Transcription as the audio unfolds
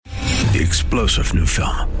The explosive new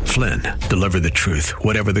film, Flynn, deliver the truth,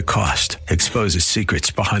 whatever the cost, exposes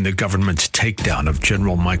secrets behind the government's takedown of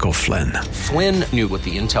General Michael Flynn. Flynn knew what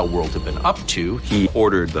the intel world had been up to. He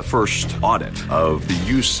ordered the first audit of the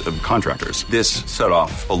use of contractors. This set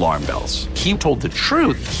off alarm bells. He told the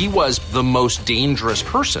truth. He was the most dangerous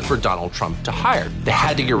person for Donald Trump to hire. They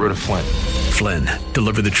had to get rid of Flynn. Flynn,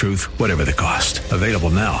 deliver the truth, whatever the cost. Available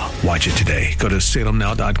now. Watch it today. Go to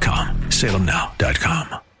salemnow.com.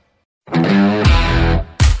 salemnow.com.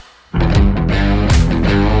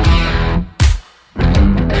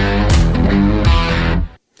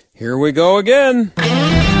 Here we go again.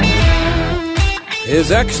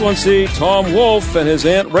 His Excellency Tom Wolfe and his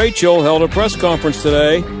Aunt Rachel held a press conference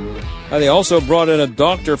today. They also brought in a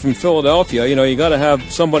doctor from Philadelphia. You know, you got to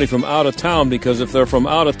have somebody from out of town, because if they're from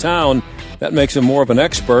out of town, that makes them more of an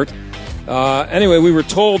expert. Anyway, we were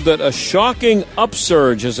told that a shocking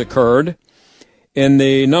upsurge has occurred in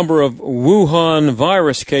the number of Wuhan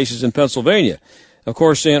virus cases in Pennsylvania. Of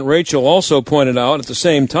course, Aunt Rachel also pointed out at the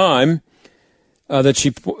same time that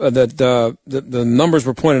the numbers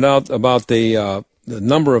were pointed out about the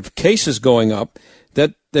number of cases going up,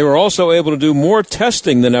 that they were also able to do more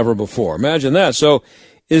testing than ever before. Imagine that. So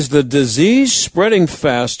is the disease spreading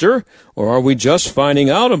faster, or are we just finding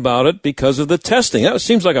out about it because of the testing? That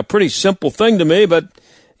seems like a pretty simple thing to me, but,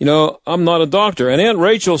 you know, I'm not a doctor. And Aunt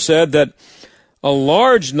Rachel said that a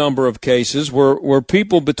large number of cases were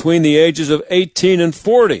people between the ages of 18 and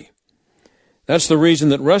 40. That's the reason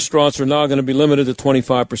that restaurants are now going to be limited to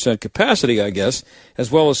 25% capacity, I guess, as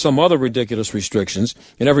well as some other ridiculous restrictions.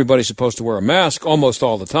 And everybody's supposed to wear a mask almost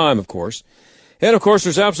all the time, of course. And, of course,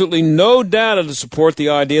 there's absolutely no data to support the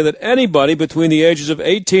idea that anybody between the ages of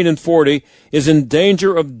 18 and 40 is in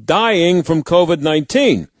danger of dying from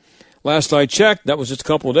COVID-19. Last I checked, that was just a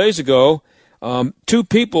couple of days ago, 2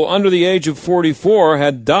 people under the age of 44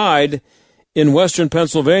 had died in western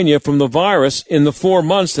Pennsylvania from the virus in the 4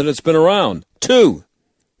 months that it's been around. 2.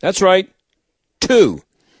 That's right. 2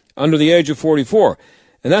 under the age of 44.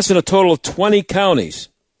 And that's in a total of 20 counties.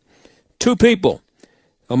 2 people.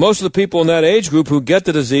 Now, most of the people in that age group who get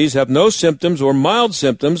the disease have no symptoms or mild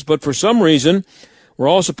symptoms, but for some reason, we're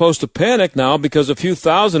all supposed to panic now because a few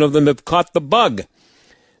thousand of them have caught the bug.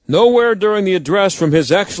 Nowhere during the address from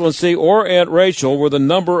His Excellency or Aunt Rachel were the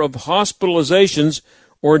number of hospitalizations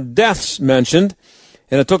or deaths mentioned,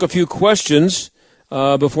 and it took a few questions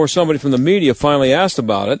before somebody from the media finally asked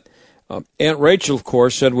about it. Aunt Rachel, of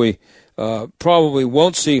course, said we probably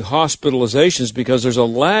won't see hospitalizations because there's a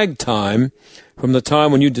lag time from the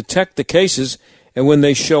time when you detect the cases and when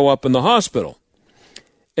they show up in the hospital.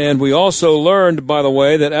 And we also learned, by the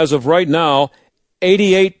way, that as of right now,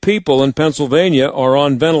 88 people in Pennsylvania are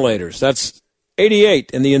on ventilators. That's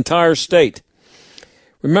 88 in the entire state.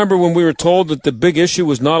 Remember when we were told that the big issue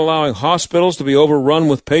was not allowing hospitals to be overrun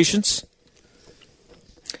with patients?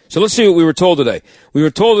 So let's see what we were told today. We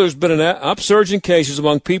were told there's been an upsurge in cases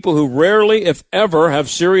among people who rarely, if ever, have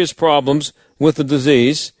serious problems with the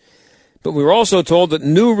disease. But we were also told that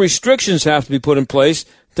new restrictions have to be put in place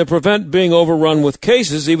to prevent being overrun with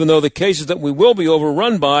cases, even though the cases that we will be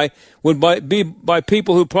overrun by would be by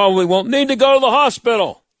people who probably won't need to go to the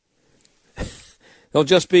hospital. They'll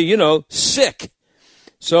just be, sick.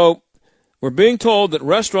 So we're being told that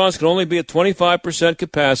restaurants can only be at 25%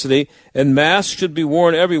 capacity and masks should be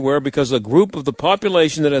worn everywhere because a group of the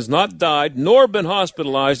population that has not died nor been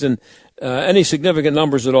hospitalized in any significant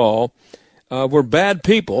numbers at all were bad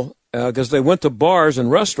people because they went to bars and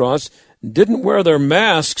restaurants, didn't wear their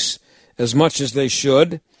masks as much as they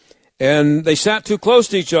should, and they sat too close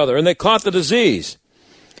to each other, and they caught the disease.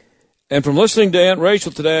 And from listening to Aunt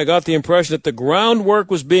Rachel today, I got the impression that the groundwork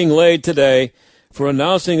was being laid today for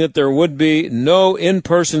announcing that there would be no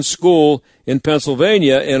in-person school in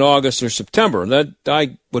Pennsylvania in August or September. That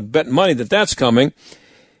I would bet money that that's coming.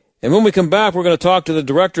 And when we come back, we're going to talk to the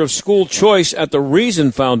director of school choice at the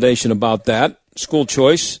Reason Foundation about that, school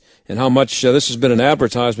choice, and how much this has been an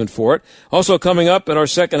advertisement for it. Also coming up in our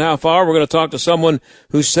second half hour, we're going to talk to someone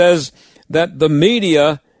who says that the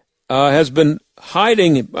media has been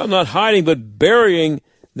hiding, well, not hiding, but burying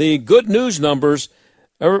the good news numbers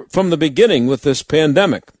from the beginning with this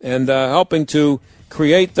pandemic and helping to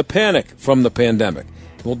create the panic from the pandemic.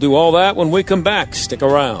 We'll do all that when we come back. Stick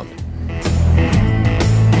around.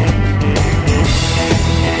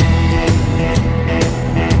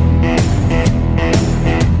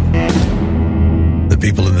 The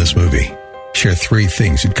people in this movie share 3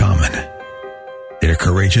 things in common. They're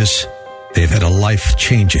courageous, they've had a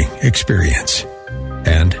life-changing experience,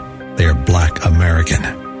 and they are Black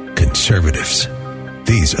American conservatives.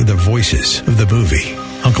 These are the voices of the movie.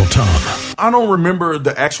 Uncle Tom. I don't remember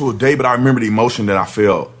the actual day, but I remember the emotion that I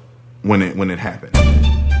felt when it happened.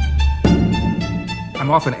 I'm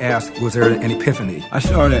often asked, was there an epiphany? I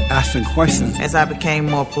started asking questions. As I became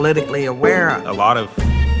more politically aware, a lot of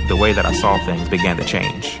the way that I saw things began to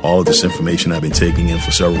change. All of this information I've been taking in for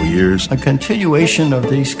several years. A continuation of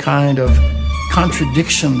these kind of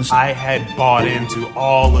contradictions. I had bought into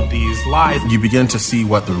all of these lies. You begin to see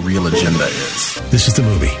what the real agenda is. This is the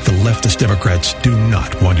movie the leftist Democrats do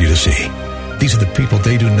not want you to see. These are the people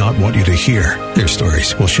they do not want you to hear. Their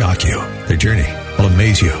stories will shock you. Their journey will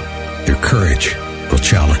amaze you. Their courage will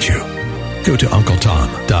challenge you. Go to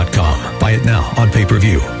UncleTom.com. Buy it now on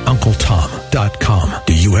pay-per-view. UncleTom.com.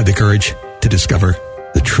 Do you have the courage to discover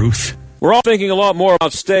the truth? We're all thinking a lot more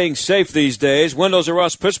about staying safe these days. Windows R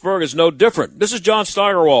Us Pittsburgh is no different. This is John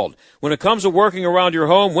Steigerwald. When it comes to working around your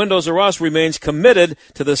home, Windows R Us remains committed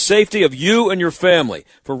to the safety of you and your family.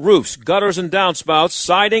 For roofs, gutters and downspouts,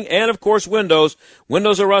 siding, and of course windows,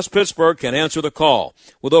 Windows R Us Pittsburgh can answer the call.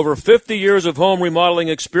 With over 50 years of home remodeling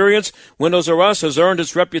experience, Windows R Us has earned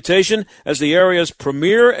its reputation as the area's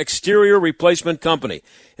premier exterior replacement company.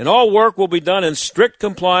 And all work will be done in strict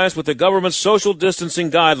compliance with the government's social distancing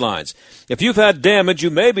guidelines. If you've had damage, you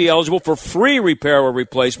may be eligible for free repair or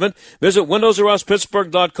replacement. Visit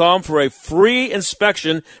WindowsRUsPittsburgh.com for a free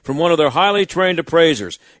inspection from one of their highly trained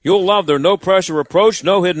appraisers. You'll love their no-pressure approach,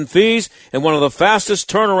 no hidden fees, and one of the fastest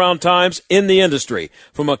turnaround times in the industry.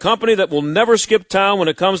 From a company that will never skip town when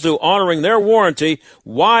it comes to honoring their warranty,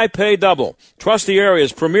 why pay double? Trust the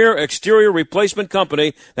area's premier exterior replacement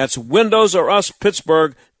company. That's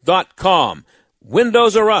WindowsRUsPittsburgh.com.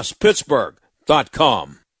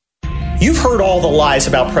 WindowsRUsPittsburgh.com. You've heard all the lies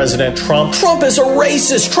about President Trump. Trump is a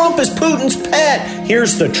racist. Trump is Putin's pet.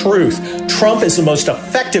 Here's the truth. Trump is the most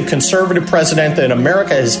effective conservative president that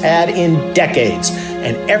America has had in decades.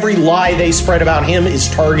 And every lie they spread about him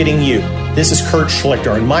is targeting you. This is Kurt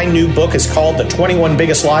Schlichter, and my new book is called The 21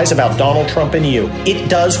 Biggest Lies About Donald Trump and You. It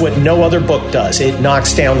does what no other book does. It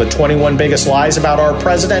knocks down the 21 biggest lies about our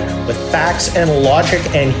president with facts and logic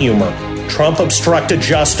and humor. Trump obstructed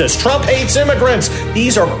justice. Trump hates immigrants.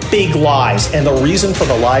 These are big lies, and the reason for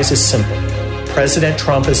the lies is simple. President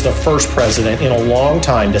Trump is the first president in a long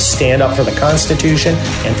time to stand up for the Constitution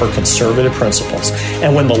and for conservative principles.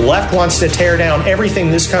 And when the left wants to tear down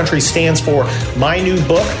everything this country stands for, my new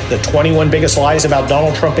book, The 21 Biggest Lies About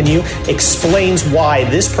Donald Trump and You, explains why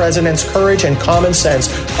this president's courage and common sense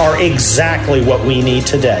are exactly what we need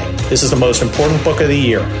today. This is the most important book of the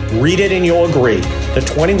year. Read it and you'll agree. The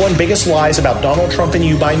 21 Biggest Lies About Donald Trump and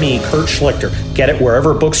You by me, Kurt Schlichter. Get it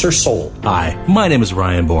wherever books are sold. Hi, my name is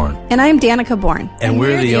Ryan Bourne. And I'm Danica Bourne. And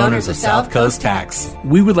we're the owners of South Coast Tax.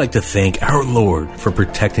 We would like to thank our Lord for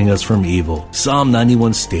protecting us from evil. Psalm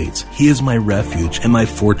 91 states, He is my refuge and my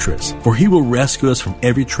fortress, for He will rescue us from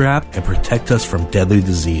every trap and protect us from deadly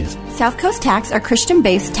disease. South Coast Tax are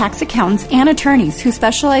Christian-based tax accountants and attorneys who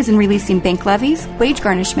specialize in releasing bank levies, wage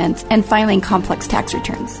garnishments, and filing complex tax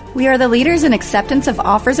returns. We are the leaders in acceptance of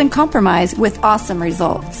offers and compromise with awesome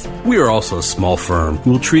results. We are also a small firm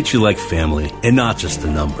who will treat you like family and not just a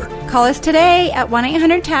number. Call us today at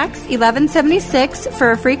 1-800-TAX-1176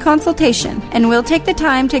 for a free consultation, and we'll take the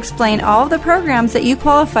time to explain all of the programs that you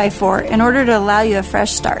qualify for in order to allow you a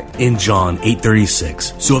fresh start. In John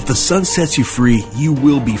 8:36, so if the Son sets you free, you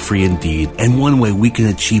will be free indeed. And one way we can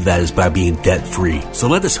achieve that is by being debt-free. So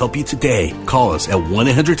let us help you today. Call us at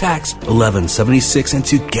 1-800-TAX-1176, and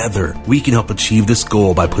together we can help achieve this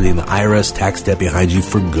goal by putting the IRS tax debt behind you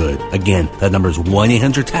for good. Again, that number is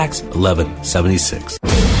 1-800-TAX-1176.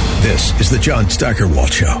 This is the John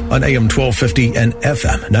Steigerwald Show on AM 1250 and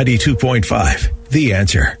FM 92.5. The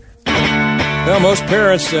Answer. Now, most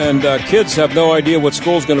parents and kids have no idea what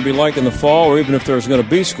school's going to be like in the fall, or even if there's going to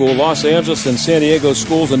be school. Los Angeles and San Diego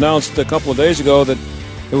schools announced a couple of days ago that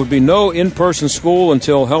there would be no in-person school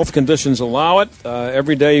until health conditions allow it.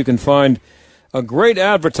 Every day you can find a great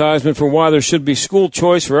advertisement for why there should be school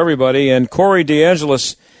choice for everybody. And Corey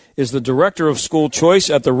DeAngelis is the director of school choice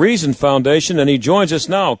at the Reason Foundation, and he joins us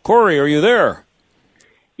now. Corey, are you there?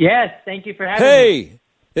 Yes, thank you for having me. Hey,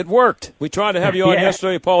 it worked. We tried to have you on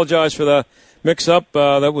yesterday. Apologize for the mix-up.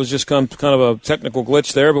 That was just kind of a technical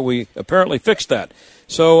glitch there, but we apparently fixed that.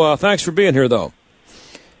 So thanks for being here, though.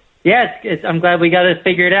 Yes, I'm glad we got to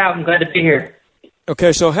figure it out. I'm glad to be here.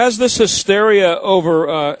 Okay, so has this hysteria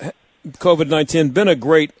over COVID-19 been a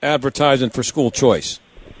great advertisement for school choice?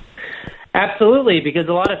 Absolutely, because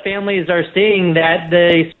a lot of families are seeing that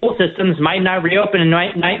the school systems might not reopen and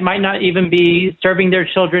might not even be serving their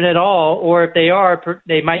children at all, or if they are,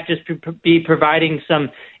 they might just be providing some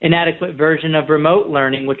inadequate version of remote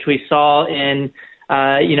learning, which we saw in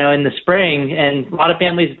in the spring, and a lot of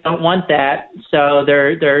families don't want that, so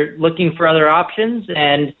they're looking for other options.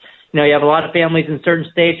 And you have a lot of families in certain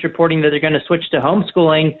states reporting that they're going to switch to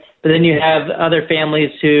homeschooling, but then you have other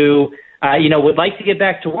families who would like to get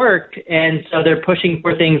back to work, and so they're pushing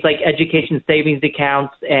for things like education savings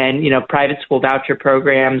accounts and private school voucher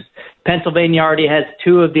programs. Pennsylvania already has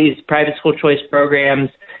 2 of these private school choice programs,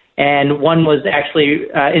 and one was actually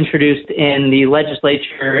introduced in the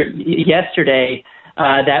legislature yesterday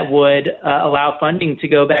that would allow funding to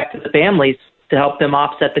go back to the families to help them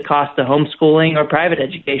offset the cost of homeschooling or private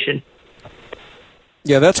education.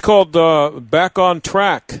 Yeah, that's called Back on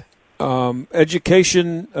Track,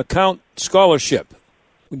 Education Account Scholarship.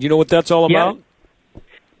 Do you know what that's all about?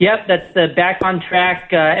 Yep, that's the Back on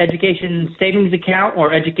Track Education Savings Account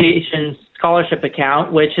or Education Scholarship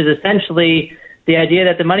Account, which is essentially the idea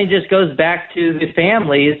that the money just goes back to the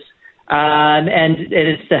families, and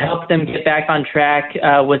it's to help them get back on track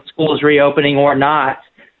with schools reopening or not,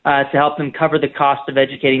 to help them cover the cost of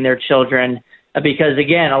educating their children. Because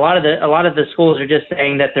again, a lot of the schools are just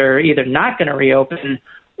saying that they're either not going to reopen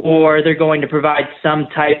or they're going to provide some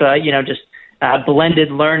type of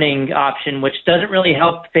blended learning option, which doesn't really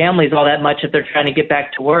help families all that much if they're trying to get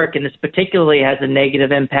back to work. And this particularly has a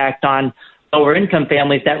negative impact on lower income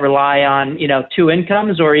families that rely on 2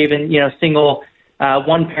 incomes or even single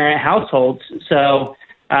one parent households. So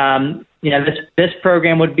this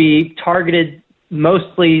program would be targeted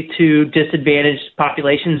mostly to disadvantaged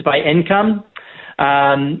populations by income.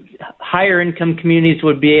 Higher income communities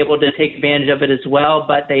would be able to take advantage of it as well,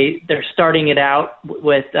 but they're starting it out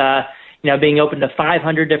with being open to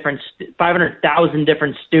 500,000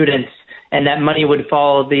 different students, and that money would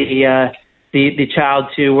follow the child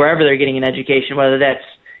to wherever they're getting an education, whether that's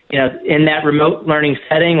in that remote learning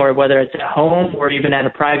setting or whether it's at home or even at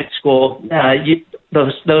a private school.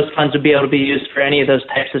 Those funds would be able to be used for any of those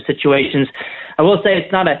types of situations. I will say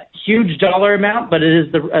it's not a huge dollar amount, but it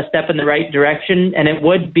is a step in the right direction, and it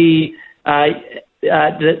would be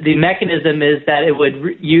the mechanism is that it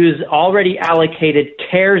would use already allocated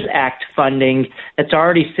CARES Act funding that's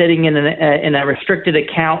already sitting in a restricted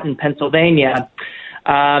account in Pennsylvania,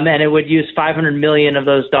 and it would use $500 million of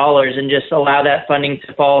those dollars and just allow that funding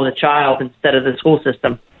to follow the child instead of the school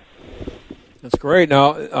system. That's great.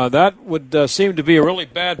 Now, that would seem to be a really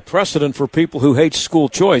bad precedent for people who hate school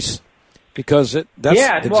choice, because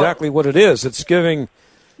that's exactly what it is. It's giving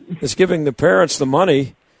the parents the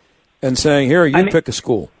money and saying, "Here, you pick a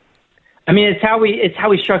school." I mean, it's how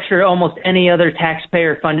we structure almost any other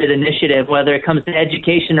taxpayer-funded initiative, whether it comes to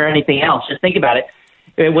education or anything else. Just think about it.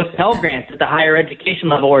 With Pell Grants at the higher education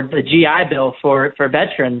level or the GI Bill for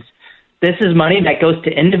veterans, this is money that goes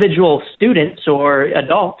to individual students or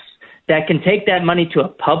adults that can take that money to a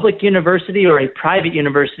public university or a private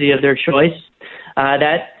university of their choice.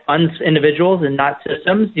 That funds individuals and not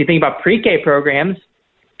systems. You think about pre-K programs.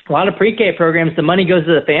 A lot of pre-K programs, the money goes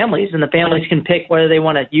to the families, and the families can pick whether they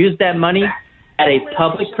want to use that money at a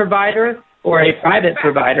public provider or a private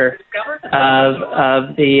provider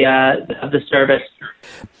of the service.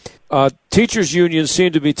 Teachers' unions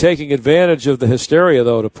seem to be taking advantage of the hysteria,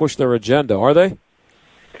 though, to push their agenda. Are they?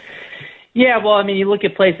 Yeah, well, I mean, you look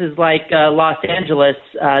at places like Los Angeles,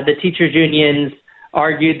 the teachers' unions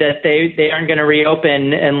argued that they aren't going to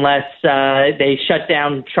reopen unless they shut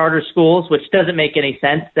down charter schools, which doesn't make any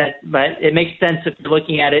sense. But it makes sense if you're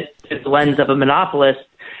looking at it through the lens of a monopolist,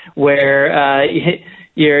 where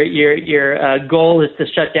your goal is to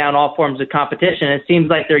shut down all forms of competition. It seems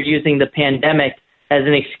like they're using the pandemic as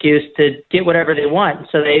an excuse to get whatever they want.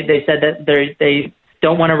 So they said that they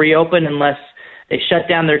don't want to reopen unless they shut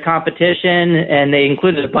down their competition, and they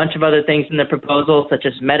included a bunch of other things in the proposal, such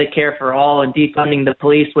as Medicare for all and defunding the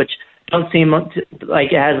police, which don't seem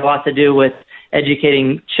like it has a lot to do with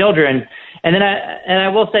educating children. And then I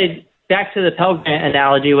will say, back to the Pell Grant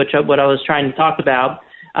analogy, what I was trying to talk about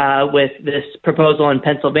with this proposal in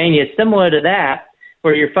Pennsylvania, it's similar to that,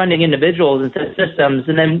 where you're funding individuals instead of systems.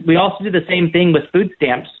 And then we also do the same thing with food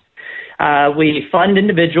stamps. We fund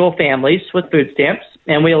individual families with food stamps,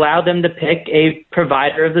 and we allow them to pick a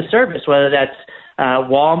provider of the service, whether that's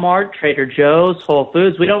Walmart, Trader Joe's, Whole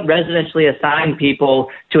Foods. We don't residentially assign people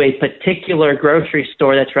to a particular grocery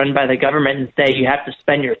store that's run by the government and say you have to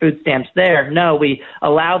spend your food stamps there. No, we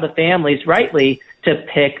allow the families rightly to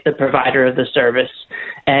pick the provider of the service.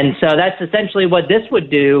 And so that's essentially what this would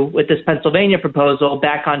do with this Pennsylvania proposal,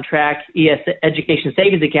 Back on Track education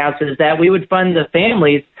savings accounts, is that we would fund the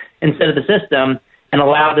families instead of the system and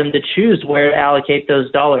allow them to choose where to allocate those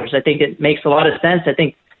dollars. I think it makes a lot of sense. I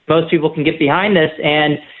think most people can get behind this.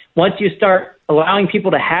 And once you start allowing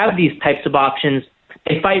people to have these types of options,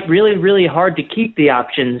 they fight really, really hard to keep the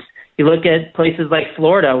options. You look at places like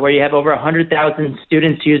Florida, where you have over 100,000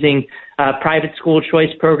 students using private school choice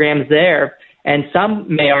programs there. And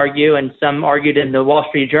some may argue, and some argued in the Wall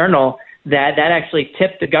Street Journal, that actually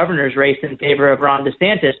tipped the governor's race in favor of Ron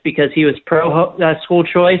DeSantis because he was pro-school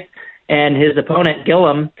choice and his opponent,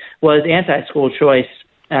 Gillum, was anti-school choice.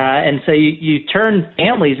 And so you turn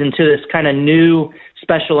families into this kind of new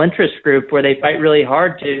special interest group where they fight really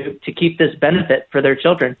hard to keep this benefit for their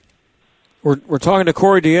children. We're talking to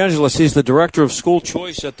Corey DeAngelis. He's the director of school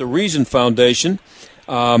choice at the Reason Foundation.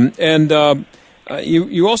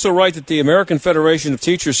 You also write that the American Federation of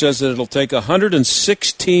Teachers says that it'll take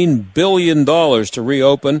 $116 billion to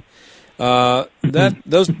reopen.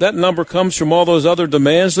 That number comes from all those other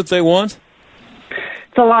demands that they want?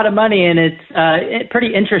 It's a lot of money, and it's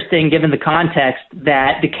pretty interesting given the context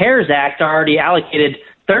that the CARES Act already allocated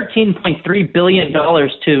 $13.3 billion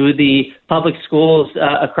to the public schools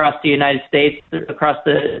across the United States, across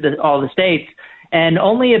all the states, and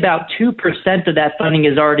only about 2% of that funding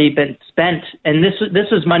has already been spent. And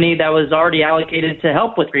this was money that was already allocated to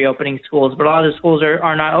help with reopening schools, but a lot of the schools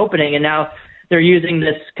are not opening, and now they're using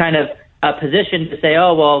this kind of position to say,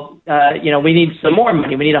 we need some more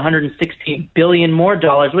money. We need $116 billion more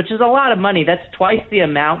dollars, which is a lot of money. That's twice the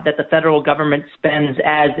amount that the federal government spends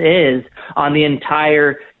as is on the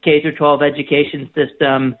entire K-12 education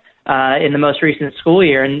system in the most recent school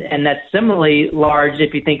year. And that's similarly large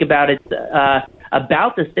if you think about it,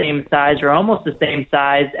 about the same size or almost the same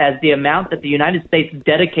size as the amount that the United States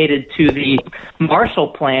dedicated to the Marshall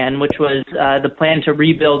Plan, which was the plan to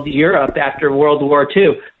rebuild Europe after World War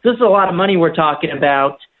II. So this is a lot of money we're talking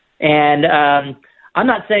about. And I'm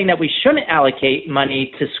not saying that we shouldn't allocate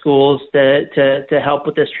money to schools to help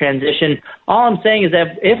with this transition. All I'm saying is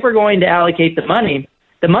that if we're going to allocate the money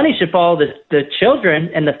should follow the children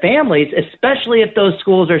and the families, especially if those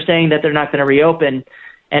schools are saying that they're not going to reopen.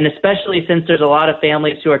 And especially since there's a lot of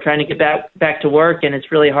families who are trying to get back to work, and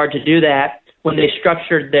it's really hard to do that when they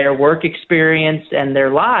structured their work experience and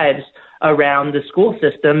their lives around the school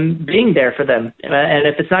system being there for them. And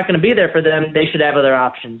if it's not going to be there for them, they should have other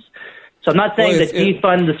options. So I'm not saying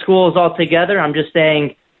defund the schools altogether. I'm just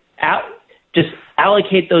saying just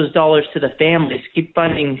allocate those dollars to the families. Keep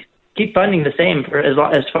funding the same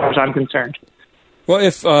as far as I'm concerned. Well,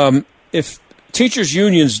 if teachers'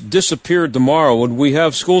 unions disappeared tomorrow, would we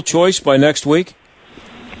have school choice by next week?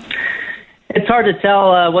 It's hard to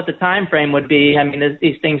tell what the time frame would be. I mean,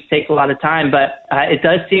 these things take a lot of time, but it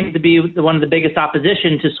does seem to be one of the biggest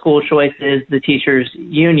opposition to school choice is the teachers'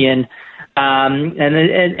 union.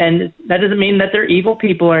 And that doesn't mean that they're evil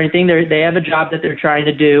people or anything. They have a job that they're trying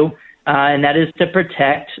to do, and that is to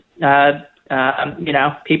protect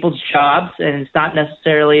people's jobs, and it's not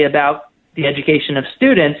necessarily about the education of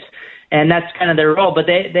students. And that's kind of their role. But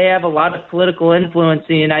they have a lot of political influence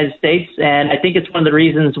in the United States, and I think it's one of the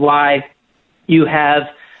reasons why you have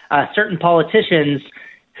certain politicians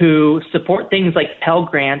who support things like Pell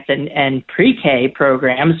Grants and pre-K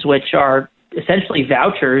programs, which are essentially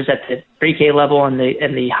vouchers at the pre-K level and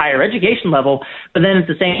the higher education level. But then at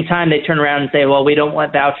the same time, they turn around and say, well, we don't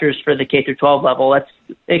want vouchers for the K-12 level. That's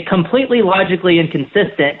completely logically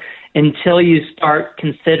inconsistent until you start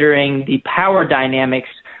considering the power dynamics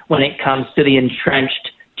when it comes to the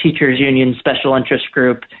entrenched teachers union special interest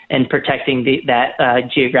group and protecting that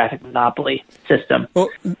geographic monopoly system. Well,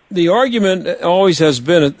 the argument always has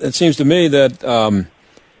been, it seems to me,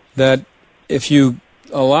 that if you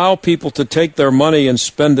allow people to take their money and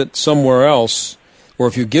spend it somewhere else, or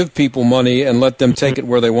if you give people money and let them take it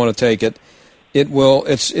where they want to take it, it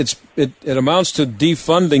amounts to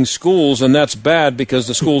defunding schools, and that's bad because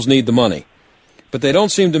the schools need the money. But they don't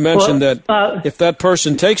seem to mention that if that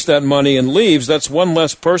person takes that money and leaves, that's one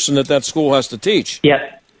less person that school has to teach.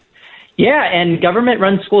 Yeah. Yeah, and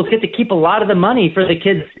government-run schools get to keep a lot of the money for the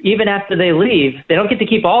kids even after they leave. They don't get to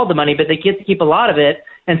keep all the money, but they get to keep a lot of it.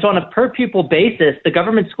 And so on a per-pupil basis, the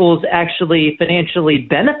government schools actually financially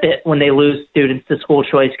benefit when they lose students to school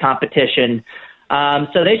choice competition.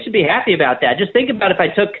 So they should be happy about that. Just think about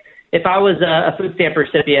if I was a food stamp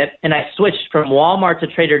recipient and I switched from Walmart to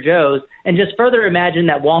Trader Joe's, and just further imagine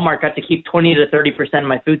that Walmart got to keep 20 to 30% of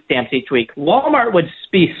my food stamps each week. Walmart would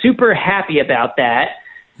be super happy about that.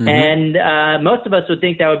 Mm-hmm. And most of us would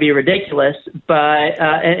think that would be ridiculous. But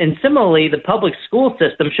and similarly, the public school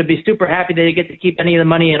system should be super happy they get to keep any of the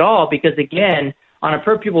money at all because, again, on a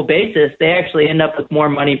per-pupil basis, they actually end up with more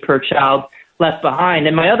money per child left behind.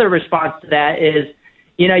 And my other response to that is,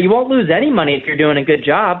 you won't lose any money if you're doing a good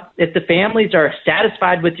job. If the families are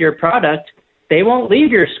satisfied with your product, they won't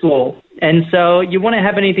leave your school. And so you wouldn't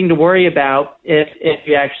have anything to worry about if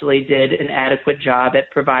you actually did an adequate job at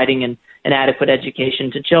providing an adequate education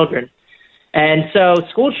to children. And so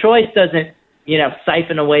school choice doesn't,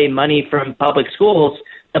 siphon away money from public schools.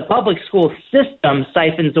 The public school system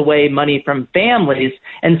siphons away money from families,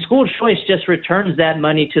 and school choice just returns that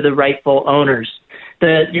money to the rightful owners.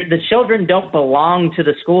 The children don't belong to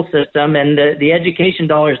the school system, and the education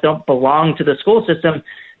dollars don't belong to the school system.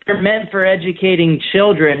 They're meant for educating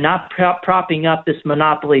children, not propping up this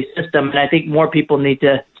monopoly system. And I think more people need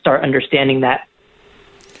to start understanding that.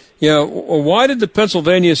 Yeah. Why did the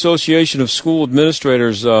Pennsylvania Association of School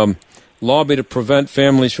Administrators lobby to prevent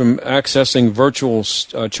families from accessing virtual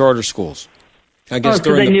charter schools? I guess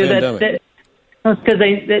during the pandemic. Because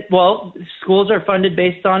schools are funded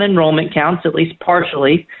based on enrollment counts, at least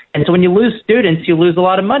partially. And so when you lose students, you lose a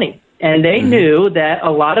lot of money. And they knew that a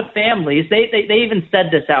lot of families, they even said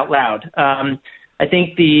this out loud. I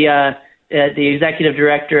think the executive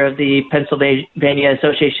director of the Pennsylvania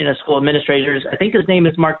Association of School Administrators, I think his name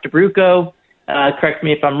is Mark DeBrucco, correct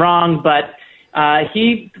me if I'm wrong, but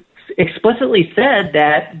he explicitly said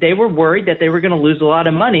that they were worried that they were going to lose a lot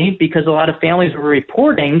of money because a lot of families were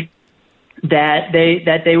reporting that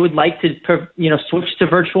they would like to switch to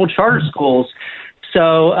virtual charter schools.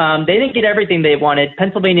 So they didn't get everything they wanted.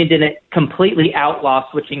 Pennsylvania didn't completely outlaw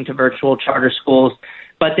switching to virtual charter schools,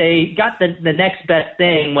 but they got the next best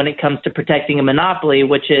thing when it comes to protecting a monopoly,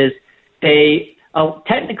 which is they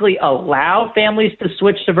technically allow families to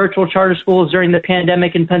switch to virtual charter schools during the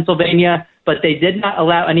pandemic in Pennsylvania, but they did not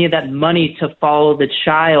allow any of that money to follow the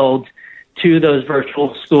child to those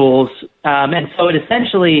virtual schools. And so it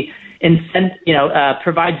essentially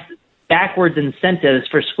provides backwards incentives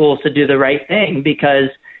for schools to do the right thing, because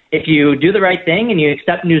if you do the right thing and you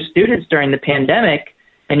accept new students during the pandemic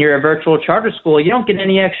and you're a virtual charter school, you don't get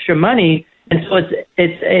any extra money. And so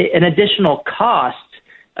it's an additional cost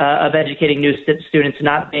of educating new students,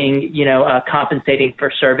 not being, compensating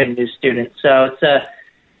for serving new students. So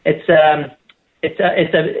this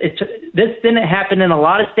didn't happen in a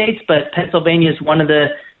lot of states, but Pennsylvania is one of the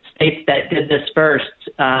states that did this first.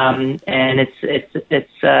 And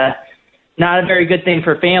it's not a very good thing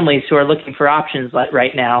for families who are looking for options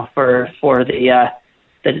right now for the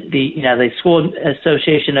School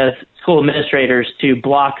Association of School Administrators to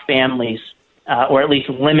block families or at least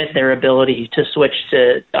limit their ability to switch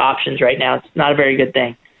to options right now. It's not a very good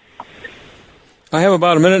thing. I have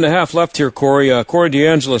about a minute and a half left here, Corey. Corey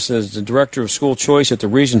DeAngelis is the director of school choice at the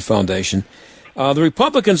Reason Foundation. The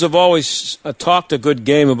Republicans have always talked a good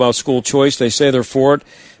game about school choice. They say they're for it,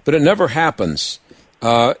 but it never happens.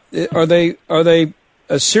 Are they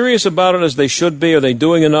as serious about it as they should be? Are they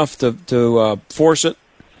doing enough to force it?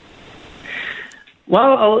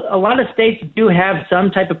 Well, a lot of states do have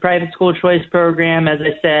some type of private school choice program. As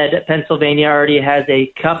I said, Pennsylvania already has a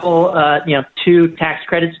couple, 2 tax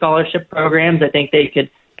credit scholarship programs. I think they could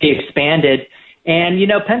be expanded. And,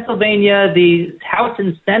 Pennsylvania, the House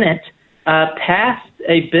and Senate passed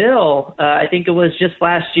a bill, I think it was just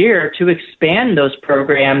last year, to expand those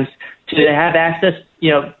programs to have access,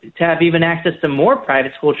 to have even access to more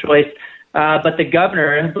private school choice. But the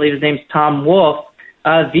governor, I believe his name's Tom Wolf,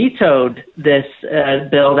 vetoed this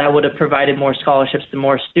bill that would have provided more scholarships to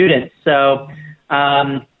more students. So,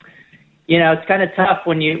 it's kind of tough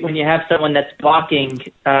when you have someone that's blocking,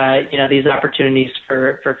 these opportunities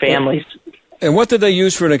for families. And what did they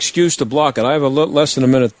use for an excuse to block it? I have less than a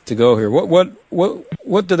minute to go here.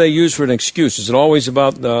 What do they use for an excuse? Is it always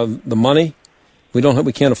about the money? We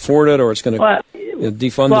can't afford it, or it's going to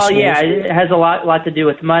defund the schools? Well, yeah, it has a lot to do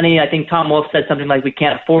with money. I think Tom Wolf said something like, we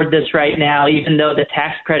can't afford this right now, even though the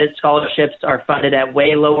tax credit scholarships are funded at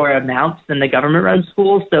way lower amounts than the government-run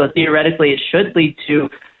schools. So theoretically, it should lead to,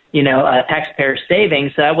 taxpayer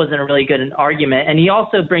savings. So that wasn't a really good argument. And he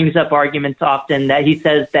also brings up arguments often that he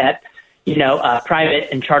says that, private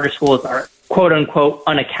and charter schools are quote unquote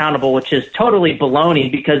unaccountable, which is totally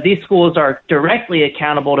baloney, because these schools are directly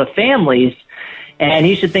accountable to families. And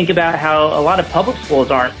you should think about how a lot of public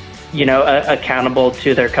schools aren't, accountable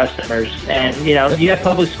to their customers. And, you have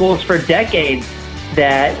public schools for decades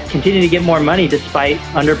that continue to get more money despite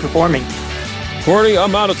underperforming. Corey,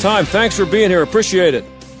 I'm out of time. Thanks for being here. Appreciate it.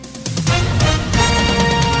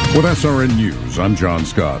 With SRN News, I'm John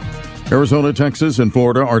Scott. Arizona, Texas, and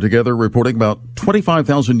Florida are together reporting about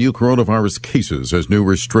 25,000 new coronavirus cases as new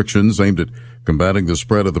restrictions aimed at combating the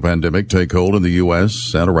spread of the pandemic take hold in the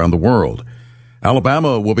U.S. and around the world.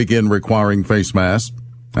 Alabama will begin requiring face masks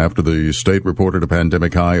after the state reported a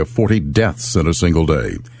pandemic high of 40 deaths in a single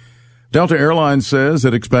day. Delta Airlines says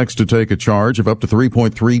it expects to take a charge of up to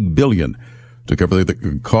 $3.3 billion to cover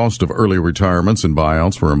the cost of early retirements and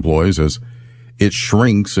buyouts for employees as it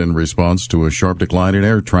shrinks in response to a sharp decline in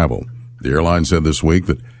air travel. The airline said this week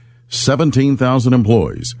that 17,000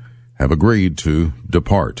 employees have agreed to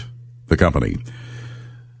depart the company.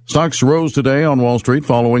 Stocks rose today on Wall Street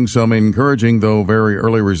following some encouraging, though very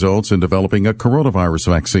early results in developing a coronavirus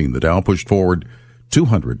vaccine. The Dow pushed forward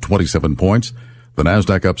 227 points. The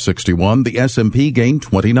Nasdaq up 61. The S&P gained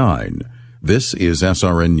 29. This is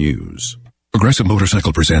SRN News. Progressive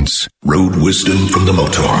Motorcycle presents Road Wisdom from the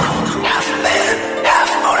Motor. Half man, half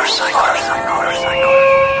motorcycle.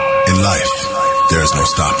 In life, there is no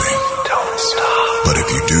stopping. Don't stop. But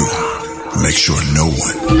if you do, make sure no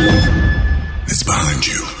one is behind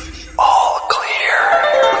you. All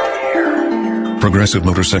clear. Progressive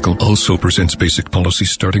Motorcycle also presents basic policy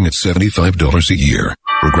starting at $75 a year.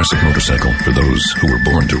 Progressive Motorcycle, for those who were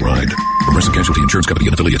born to ride. Progressive Casualty Insurance Company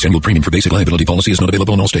and affiliates. Annual premium for basic liability policy is not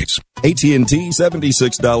available in all states. AT&T,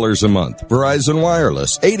 $76 a month. Verizon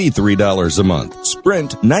Wireless, $83 a month.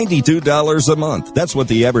 Sprint, $92 a month. That's what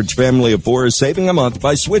the average family of four is saving a month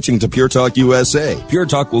by switching to Pure Talk USA. Pure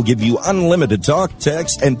Talk will give you unlimited talk,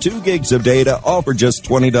 text, and 2 gigs of data, all for just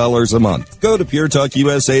 $20 a month. Go to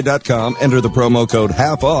PureTalkUSA.com, enter the promo code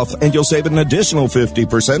half off, and you'll save an additional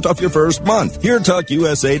 50% off your first month.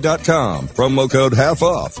 PureTalkUSA.com, promo code half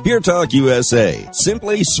off. Pure Talk USA,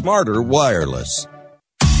 simply smarter wireless.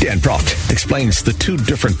 Dan Proft explains the two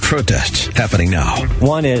different protests happening now.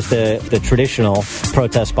 One is the traditional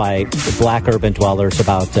protest by black urban dwellers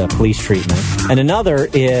about police treatment. And another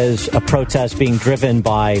is a protest being driven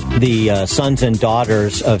by the sons and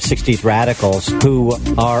daughters of 60s radicals who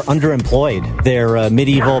are underemployed. Their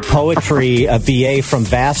medieval poetry BA from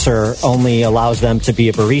Vassar only allows them to be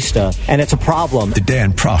a barista. And it's a problem. The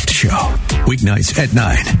Dan Proft Show. Weeknights at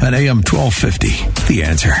 9 on AM 1250. The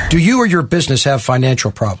Answer. Do you or your business have financial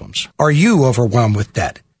problems? Are you overwhelmed with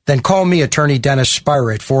debt? Then call me, Attorney Dennis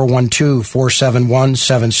Spira, at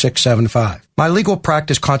 412-471-7675. My legal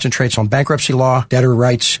practice concentrates on bankruptcy law, debtor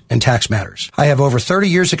rights, and tax matters. I have over 30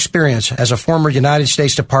 years' experience as a former United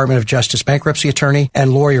States Department of Justice bankruptcy attorney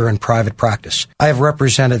and lawyer in private practice. I have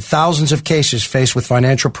represented thousands of cases faced with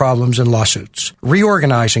financial problems and lawsuits.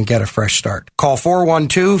 Reorganize and get a fresh start. Call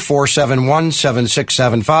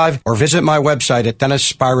 412-471-7675 or visit my website at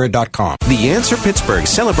DennisSpira.com. The Answer Pittsburgh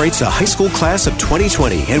celebrates the high school class of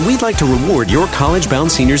 2020, and we'd like to reward your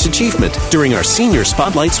college-bound seniors' achievement during our Senior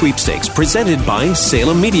Spotlight Sweepstakes presented by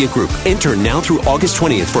Salem Media Group. Enter now through August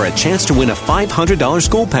 20th for a chance to win a $500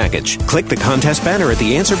 school package. Click the contest banner at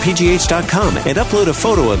theanswerpgh.com and upload a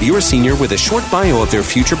photo of your senior with a short bio of their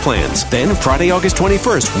future plans. Then, Friday, August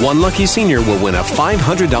 21st, one lucky senior will win a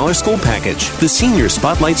 $500 school package. The Senior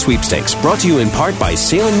Spotlight Sweepstakes, brought to you in part by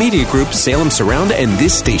Salem Media Group, Salem Surround, and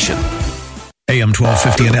this station. AM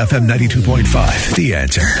 1250 and FM 92.5. The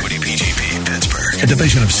Answer. WPGP Pittsburgh. A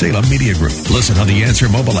division of Salem Media Group. Listen on the Answer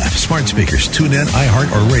mobile app, smart speakers, TuneIn,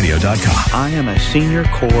 iHeart, or radio.com. I am a Senior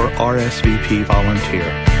Corps RSVP volunteer.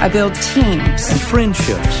 I build teams and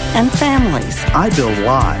friendships and families. I build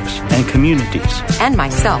lives and communities. And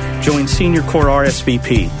myself. Join Senior Corps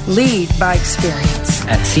RSVP. Lead by experience.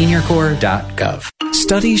 At seniorcorps.gov.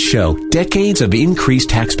 Studies show decades of increased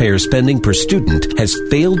taxpayer spending per student has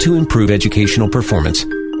failed to improve educational performance.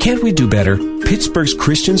 Can't we do better? Pittsburgh's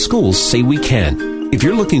Christian schools say we can. If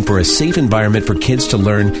you're looking for a safe environment for kids to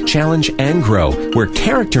learn, challenge, and grow, where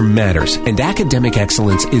character matters and academic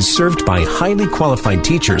excellence is served by highly qualified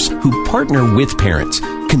teachers who partner with parents,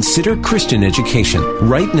 consider Christian education.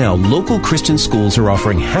 Right now, local Christian schools are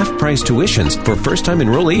offering half-price tuitions for first-time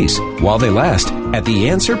enrollees while they last at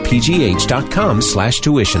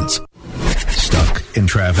theanswerpgh.com/tuitions. Stuck in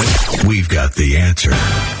traffic? We've got the answer.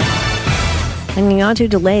 Hanging on to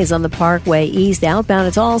delays on the Parkway East outbound.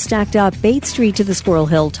 It's all stacked up 8th Street to the Squirrel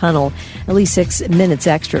Hill Tunnel. At least 6 minutes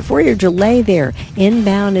extra for your delay there.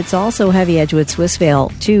 Inbound, it's also heavy Edgewood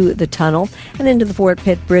Swissvale to the tunnel and into the Fort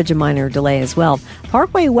Pitt Bridge, a minor delay as well.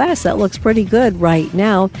 Parkway West, that looks pretty good right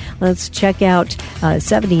now. Let's check out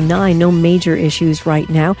 79. No major issues right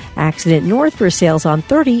now. Accident north for sales on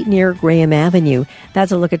 30 near Graham Avenue.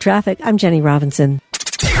 That's a look at traffic. I'm Jenny Robinson.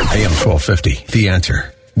 AM 1250, The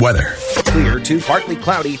Answer. Weather. Clear to partly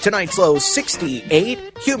cloudy. Tonight's low 68.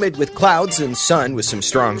 Humid with clouds and sun with some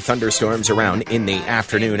strong thunderstorms around in the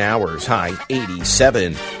afternoon hours. High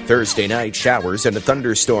 87. Thursday night showers and a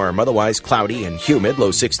thunderstorm. Otherwise cloudy and humid.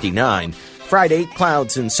 Low 69. Friday,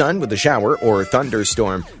 clouds and sun with a shower or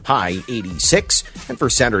thunderstorm. High 86. And for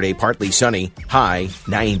Saturday, partly sunny. High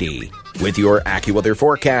 90. With your AccuWeather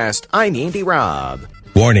forecast, I'm Andy Robb.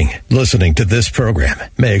 Warning, listening to this program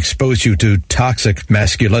may expose you to toxic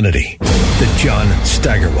masculinity. The John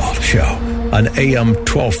Steigerwald Show. on AM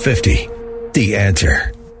 1250. The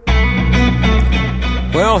Answer.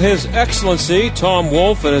 Well, His Excellency Tom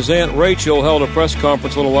Wolfe and his Aunt Rachel held a press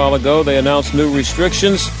conference a little while ago. They announced new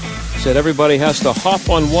restrictions, said everybody has to hop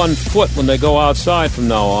on one foot when they go outside from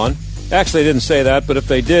now on. Actually, they didn't say that, but if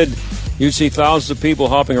they did, you'd see thousands of people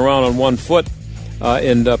hopping around on one foot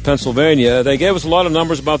in Pennsylvania. They gave us a lot of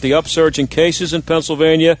numbers about the upsurge in cases in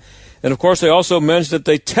Pennsylvania. And, of course, they also mentioned that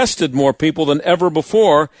they tested more people than ever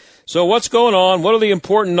before. So what's going on? What are the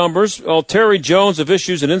important numbers? Well, Terry Jones of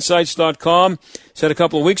IssuesAndInsights.com said a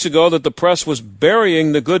couple of weeks ago that the press was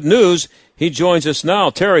burying the good news. He joins us now.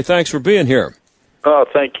 Terry, thanks for being here. Oh,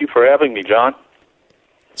 thank you for having me, John.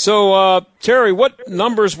 So, Terry, what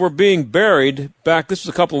numbers were being buried back? This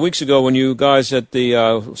was a couple of weeks ago when you guys at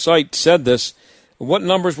the site said this. What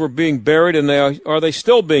numbers were being buried, and are they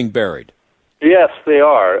still being buried? Yes, they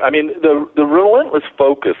are. I mean, the relentless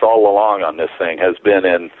focus all along on this thing has been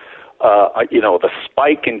in, the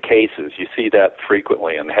spike in cases. You see that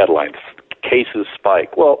frequently in headlines. Cases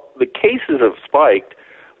spike. Well, the cases have spiked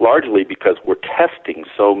largely because we're testing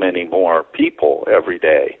so many more people every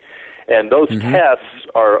day. And those tests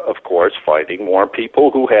are, of course, finding more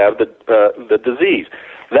people who have the disease.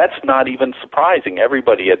 That's not even surprising.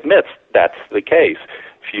 Everybody admits that's the case.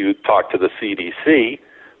 If you talk to the CDC,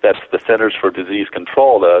 that's the Centers for Disease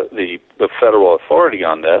Control, the federal authority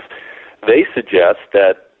on this, they suggest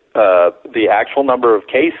that the actual number of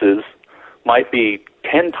cases might be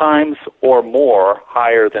 10 times or more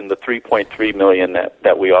higher than the 3.3 million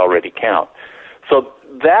that we already count. So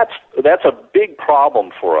that's a big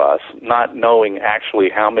problem for us, not knowing actually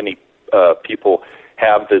how many people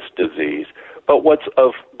have this disease. But what's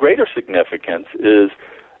of greater significance is,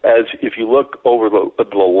 as if you look over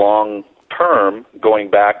the long term, going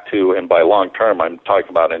back to, and by long term I'm talking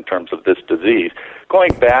about in terms of this disease,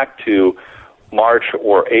 going back to March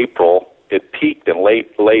or April, it peaked in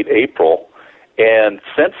late April, and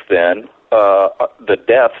since then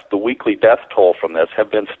the weekly death toll from this have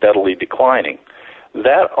been steadily declining.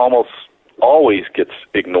 That almost always gets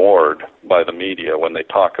ignored by the media when they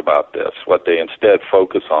talk about this. What they instead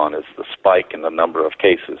focus on is the spike in the number of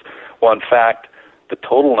cases. Well, in fact, the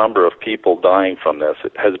total number of people dying from this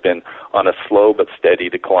has been on a slow but steady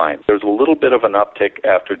decline. There's a little bit of an uptick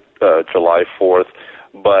after July 4th,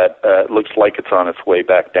 but it looks like it's on its way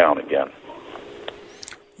back down again.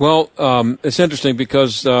 Well, it's interesting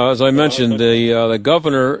because, as I mentioned, the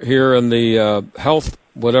governor here and the health,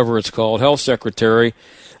 whatever it's called, health secretary,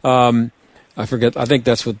 I forget, I think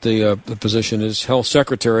that's what the position is, health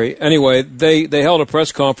secretary. Anyway, they held a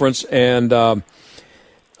press conference and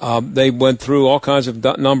they went through all kinds of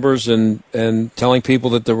numbers and telling people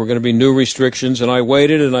that there were going to be new restrictions. And I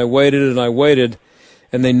waited and I waited and I waited,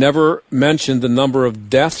 and they never mentioned the number of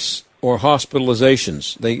deaths or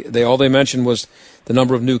hospitalizations. They all they mentioned was the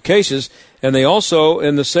number of new cases. And they also,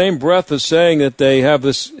 in the same breath as saying that they have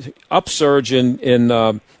this upsurge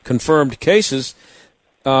in confirmed cases,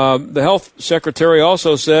 the health secretary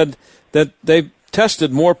also said that they've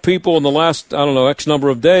tested more people in the last, X number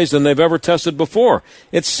of days than they've ever tested before.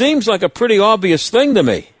 It seems like a pretty obvious thing to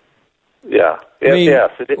me. Yeah.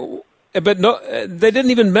 Yes. It is. But no, they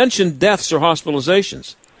didn't even mention deaths or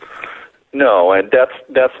hospitalizations. No, and deaths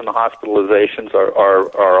and hospitalizations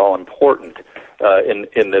are all important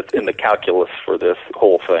in the calculus for this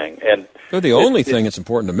whole thing. And they're the only thing that's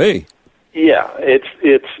important to me. Yeah,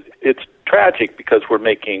 it's tragic because we're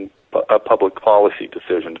making public policy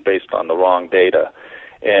decisions based on the wrong data,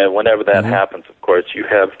 and whenever that happens, of course, you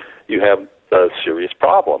have serious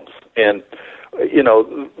problems. And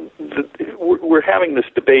we're having this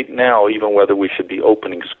debate now, even whether we should be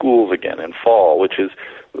opening schools again in fall, which is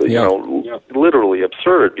literally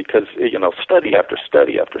absurd because study after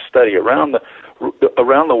study after study around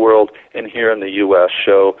the world and here in the U.S.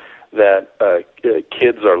 show that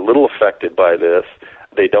kids are little affected by this.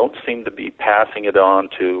 They don't seem to be passing it on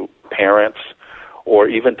to parents or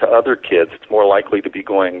even to other kids. It's more likely to be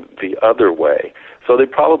going the other way. So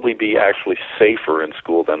they'd probably be actually safer in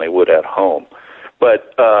school than they would at home.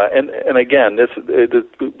 But and again,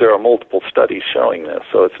 there are multiple studies showing this.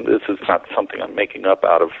 So this is not something I'm making up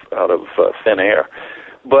out of thin air.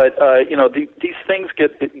 But these things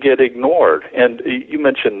get ignored. And you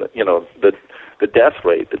mentioned the death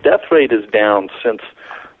rate. The death rate is down since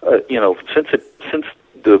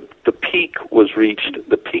the peak was reached.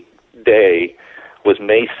 The peak day was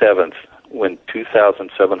May 7th when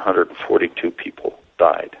 2,742 people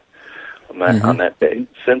died on that day.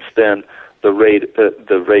 Since then, the rate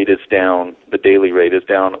is down. The daily rate is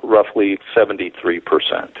down roughly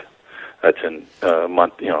 73%. That's in 2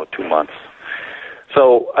 months.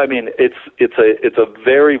 So, I mean, it's a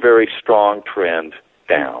very, very strong trend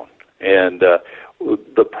down. And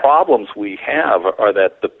the problems we have are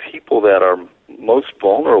that the people that are most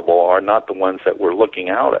vulnerable are not the ones that we're looking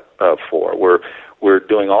out for. We're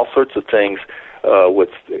doing all sorts of things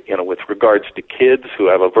with regards to kids who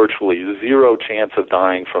have a virtually zero chance of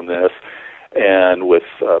dying from this, and with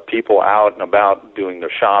people out and about doing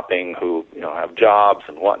their shopping who have jobs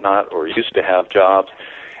and whatnot, or used to have jobs.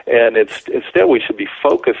 And instead we should be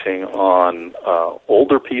focusing on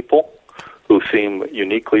older people who seem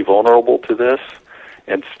uniquely vulnerable to this,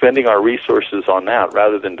 and spending our resources on that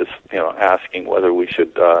rather than just asking whether we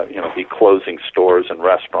should be closing stores and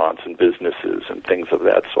restaurants and businesses and things of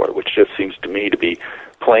that sort, which just seems to me to be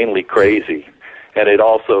plainly crazy. And it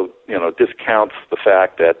also discounts the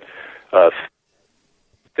fact that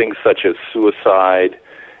things such as suicide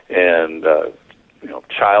and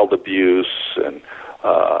child abuse and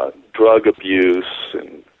drug abuse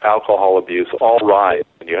and alcohol abuse all rise,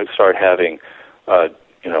 and you start having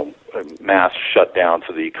mass shutdowns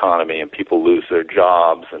of the economy, and people lose their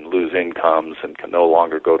jobs and lose incomes and can no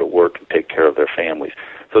longer go to work and take care of their families.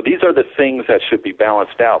 So these are the things that should be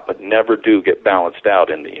balanced out, but never do get balanced out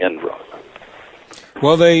in the end run.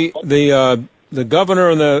 Well, the governor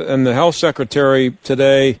and the health secretary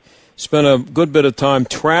today spent a good bit of time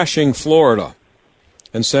trashing Florida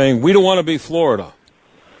and saying we don't want to be Florida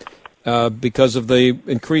because of the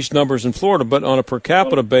increased numbers in Florida. But on a per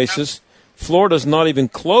capita basis, Florida's not even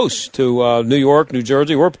close to New York, New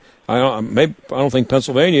Jersey, or I don't think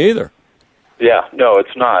Pennsylvania either. Yeah, no,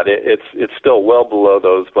 it's not. It's still well below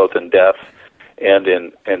those, both in deaths and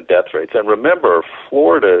in death rates. And remember,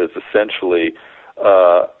 Florida is essentially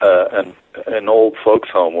an old folks'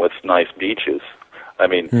 home with nice beaches. I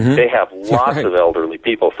mean, they have lots of elderly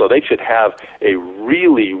people, so they should have a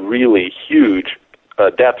really, really huge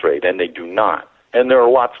death rate, and they do not. And there are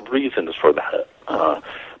lots of reasons for that.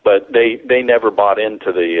 But they never bought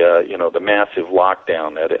into the massive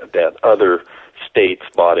lockdown that other states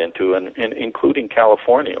bought into, and including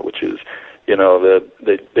California, which is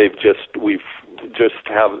we've just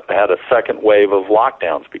have had a second wave of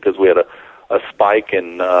lockdowns because we had a spike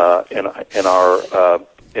in our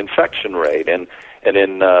infection rate and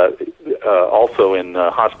in also in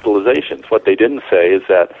hospitalizations. What they didn't say is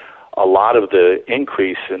that a lot of the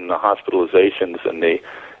increase in the hospitalizations and the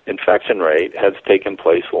infection rate has taken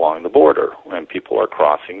place along the border, when people are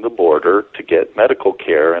crossing the border to get medical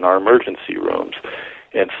care in our emergency rooms.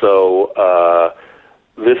 And so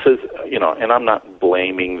this is, and I'm not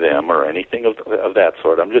blaming them or anything of that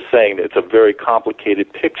sort. I'm just saying that it's a very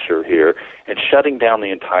complicated picture here, and shutting down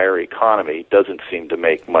the entire economy doesn't seem to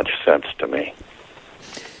make much sense to me.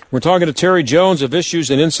 We're talking to Terry Jones of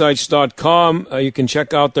issuesandinsights.com. You can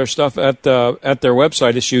check out their stuff at their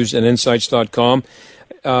website, issuesandinsights.com.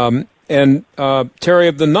 Terry,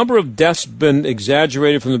 have the number of deaths been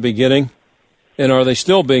exaggerated from the beginning, and are they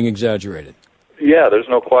still being exaggerated? Yeah, there's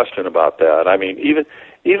no question about that. I mean, even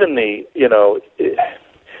the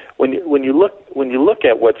when you look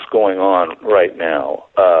at what's going on right now,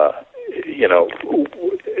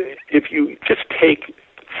 if you just take,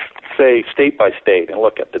 say, state by state and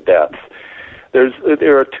look at the deaths, there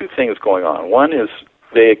are two things going on. One is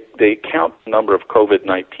they count the number of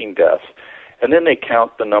COVID-19 deaths, and then they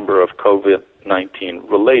count the number of COVID-19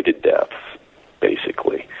 related deaths,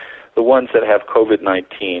 basically, the ones that have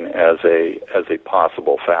COVID-19 as a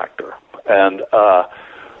possible factor. And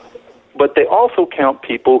but they also count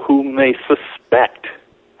people whom they suspect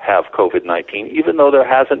have COVID-19, even though there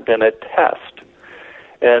hasn't been a test.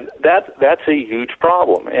 And that's a huge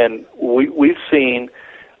problem. And we've seen,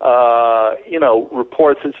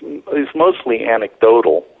 reports. It's mostly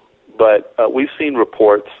anecdotal, but we've seen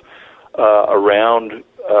reports around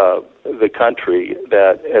the country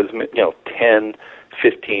that as 10,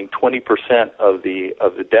 15, 20% of the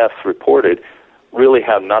deaths reported really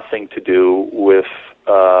have nothing to do with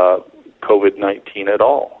COVID-19 at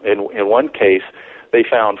all. In one case, they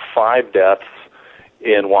found 5 deaths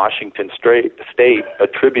in Washington State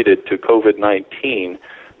attributed to COVID-19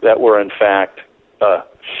 that were in fact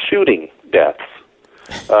shooting deaths.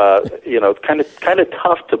 It's kind of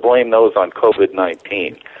tough to blame those on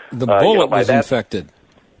COVID-19. The bullet was infected.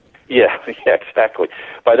 Yeah, exactly.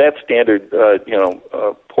 By that standard,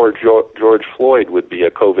 poor George Floyd would be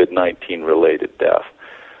a COVID-19 related death.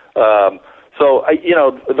 So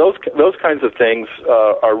those kinds of things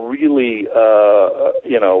are really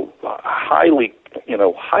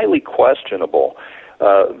highly questionable.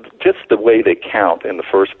 Just the way they count in the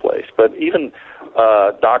first place. But even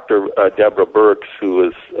Dr. Deborah Birx, who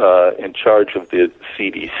is in charge of the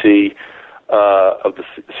CDC, of the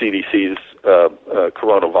CDC's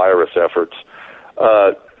coronavirus efforts,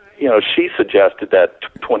 she suggested that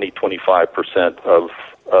 20-25% of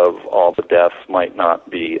all the deaths might not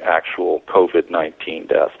be actual COVID-19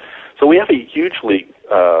 deaths. So we have a hugely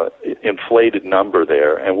inflated number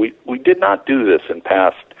there, and we did not do this in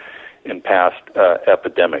past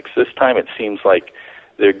epidemics. This time it seems like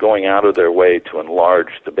they're going out of their way to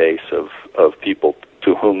enlarge the base of people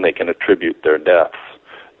to whom they can attribute their deaths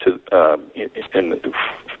to the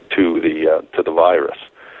virus.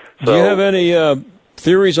 So, do you have any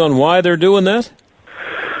theories on why they're doing that?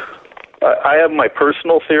 I have my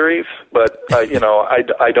personal theories, but I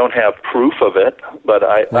don't have proof of it. But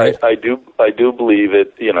I do believe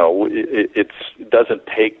it. It doesn't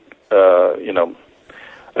take a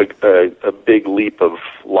big leap of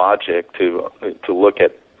logic to look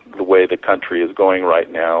at the way the country is going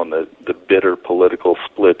right now and the bitter political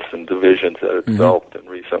splits and divisions that have developed in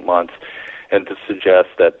recent months, and to suggest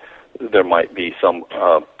that there might be some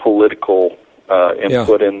political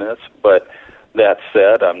input in this. But that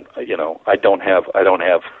said, I don't have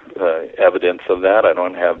evidence of that. I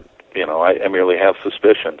don't have, I merely have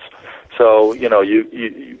suspicions. So,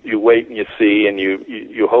 you wait and you see, and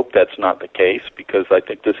you hope that's not the case, because I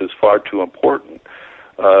think this is far too important.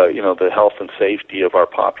 The health and safety of our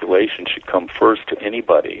population should come first to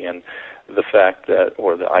anybody, and the fact that,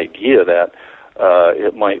 or the idea that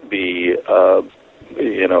it might be,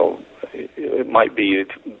 it might be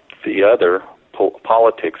the other,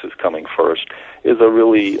 politics is coming first, is a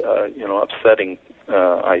really, upsetting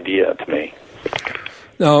idea to me.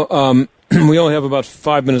 Now, we only have about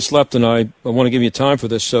 5 minutes left, and I want to give you time for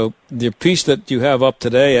this. So the piece that you have up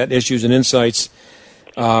today at Issues and Insights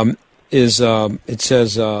it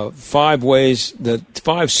says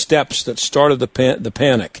 5 steps that started the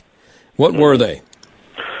panic. What were they?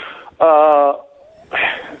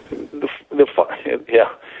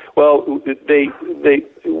 Well,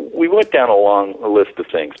 we went down a long list of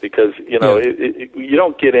things, because you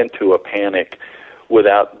don't get into a panic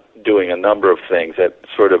without doing a number of things that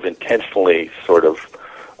sort of intentionally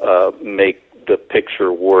make the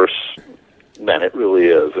picture worse than it really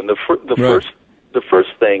is. And the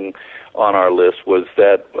first thing on our list was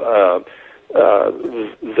that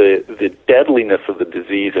the deadliness of the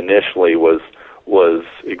disease initially was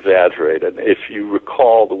exaggerated. If you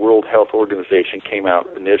recall, the World Health Organization came out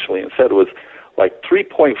initially and said it was like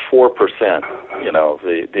 3.4%,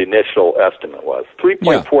 the initial estimate was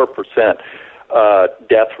 3.4%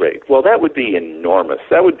 death rate. Well, that would be enormous.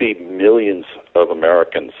 That would be millions of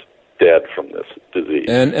Americans dead from this disease.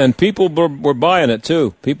 And people were buying it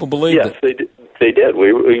too. People believed it. Yes, they did.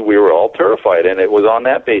 We were all terrified, and it was on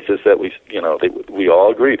that basis that we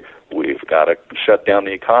all agreed we've got to shut down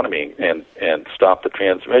the economy and stop the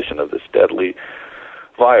transmission of this deadly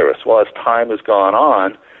virus. Well, as time has gone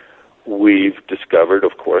on, we've discovered,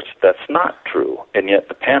 of course, that's not true, and yet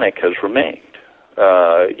the panic has remained.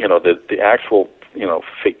 The actual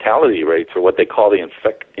fatality rates, or what they call the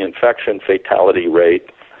infection fatality rate,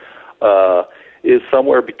 is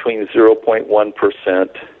somewhere between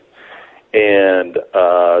 0.1% and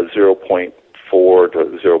 0.4 to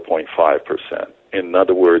 0.5%. In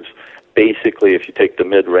other words, basically, if you take the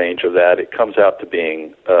mid-range of that, it comes out to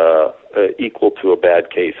being equal to a bad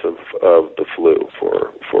case of the flu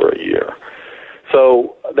for a year.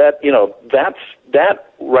 So that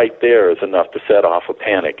right there is enough to set off a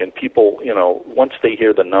panic, and people, once they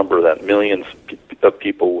hear the number that millions of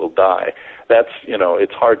people will die, that's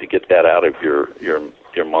it's hard to get that out of your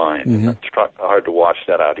mind. Mm-hmm. It's hard to wash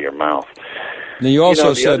that out of your mouth. Now you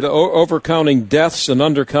also said overcounting deaths and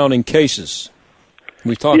undercounting cases.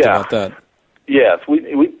 We talked about that. Yes,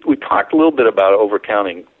 we talked a little bit about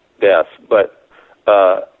overcounting deaths, but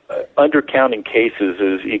undercounting cases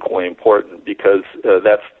is equally important, because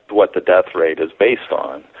that's what the death rate is based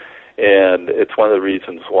on. And it's one of the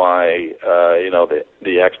reasons why,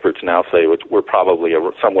 the experts now say we're probably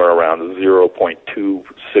somewhere around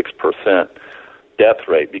 0.26% death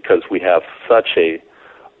rate, because we have such a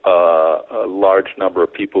large number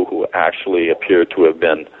of people who actually appear to have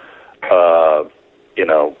been,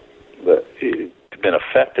 been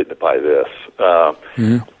affected by this.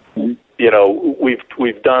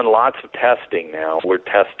 We've done lots of testing now. We're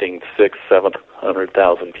testing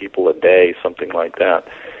 600,000-700,000 people a day, something like that.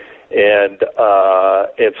 And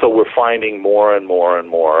so we're finding more and more and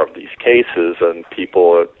more of these cases, and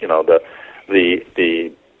people,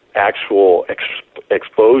 the actual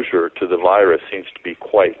exposure to the virus seems to be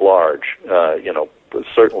quite large.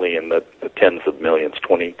 Certainly in the tens of millions,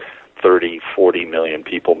 20, 30, 40 million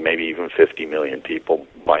people, maybe even 50 million people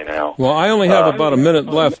by now. Well, I only have about a minute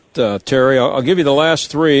left, Terry. I'll give you the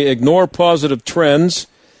last three. Ignore positive trends.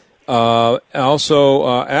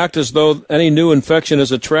 Also, act as though any new infection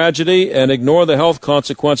is a tragedy, and ignore the health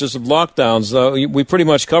consequences of lockdowns. We pretty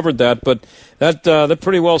much covered that, but that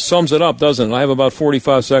pretty well sums it up, doesn't it? I have about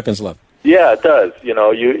 45 seconds left. Yeah, it does.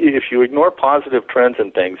 If you ignore positive trends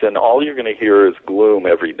and things, then all you're going to hear is gloom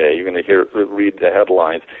every day. You're going to read the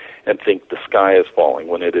headlines and think the sky is falling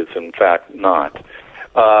when it is in fact not.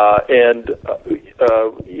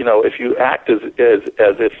 If you act as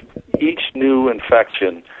if each new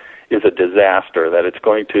infection is a disaster, that it's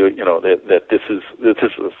going to, that this is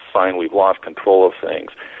a sign we've lost control of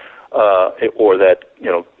things, or that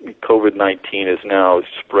COVID-19 is now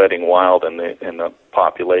spreading wild in the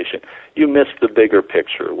population, you miss the bigger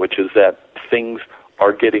picture, which is that things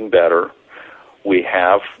are getting better. We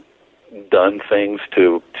have done things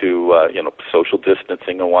to social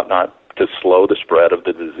distancing and whatnot to slow the spread of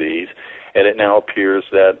the disease, and it now appears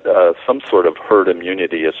that some sort of herd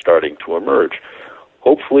immunity is starting to emerge.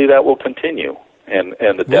 Hopefully that will continue, and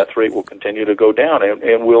the death rate will continue to go down,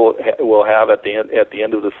 and we'll have at the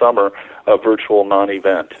end of the summer a virtual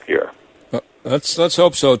non-event here. Let's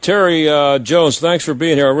hope so. Terry Jones, thanks for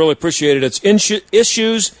being here. I really appreciate it. It's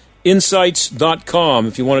issuesinsights.com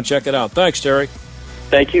if you want to check it out. Thanks, Terry.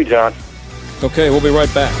 Thank you, John. Okay, we'll be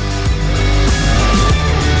right back.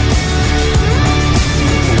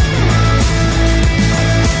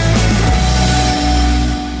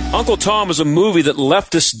 Uncle Tom is a movie that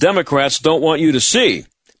leftist Democrats don't want you to see,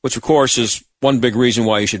 which, of course, is one big reason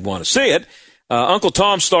why you should want to see it. Uncle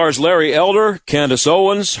Tom stars Larry Elder, Candace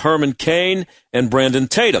Owens, Herman Cain, and Brandon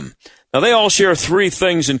Tatum. Now, they all share three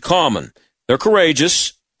things in common. They're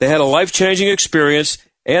courageous, they had a life-changing experience,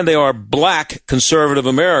 and they are black conservative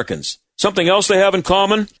Americans. Something else they have in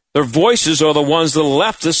common? Their voices are the ones the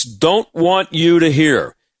leftists don't want you to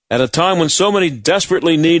hear, at a time when so many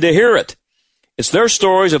desperately need to hear it. It's their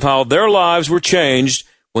stories of how their lives were changed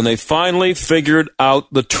when they finally figured out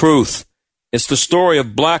the truth. It's the story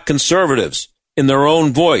of black conservatives in their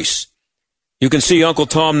own voice. You can see Uncle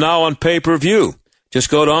Tom now on pay-per-view. Just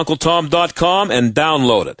go to UncleTom.com and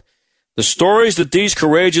download it. The stories that these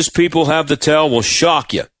courageous people have to tell will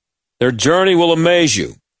shock you. Their journey will amaze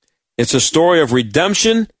you. It's a story of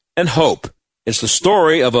redemption and hope. It's the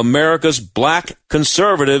story of America's black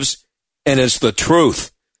conservatives, and it's the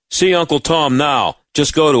truth. See Uncle Tom now.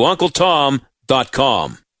 Just go to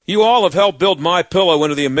UncleTom.com. You all have helped build MyPillow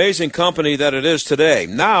into the amazing company that it is today.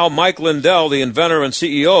 Now, Mike Lindell, the inventor and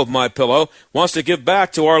CEO of MyPillow, wants to give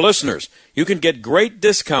back to our listeners. You can get great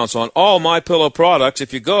discounts on all MyPillow products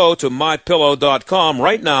if you go to MyPillow.com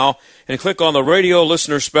right now and click on the radio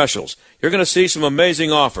listener specials. You're going to see some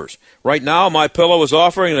amazing offers. Right now, MyPillow is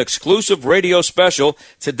offering an exclusive radio special.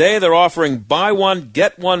 Today, they're offering buy one,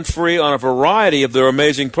 get one free on a variety of their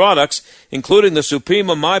amazing products, including the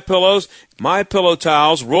Supima MyPillows, MyPillow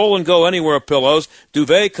towels, Roll and Go Anywhere pillows,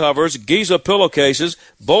 duvet covers, Giza pillowcases,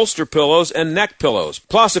 bolster pillows, and neck pillows.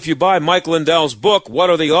 Plus, if you buy Mike Lindell's book, What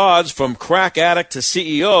Are the Odds? From Crack Addict to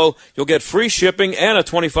CEO, you'll get free shipping and a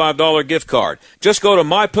 $25 gift card. Just go to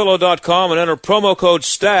MyPillow.com and enter promo code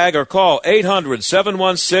STAG or call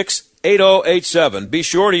 800-716-8087. Be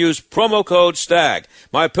sure to use promo code STAG.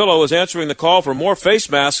 MyPillow is answering the call for more face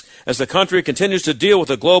masks as the country continues to deal with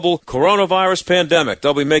the global coronavirus pandemic.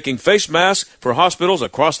 They'll be making face masks for hospitals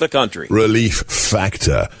across the country. Relief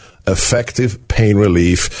Factor. Effective pain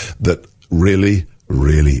relief that really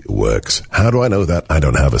works. How do I know that? I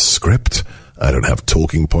don't have a script. I don't have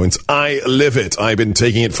talking points. I live it. I've been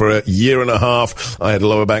taking it for a year and a half. I had a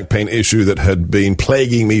lower back pain issue that had been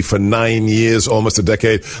plaguing me for 9 years, almost a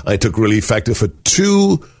decade. I took Relief Factor for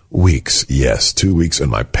 2 weeks. Yes, 2 weeks,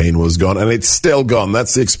 and my pain was gone, and it's still gone.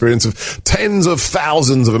 That's the experience of tens of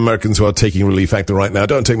thousands of Americans who are taking Relief Factor right now.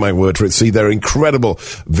 Don't take my word for it. See their incredible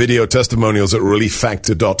video testimonials at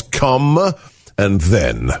ReliefFactor.com. And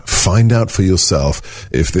then find out for yourself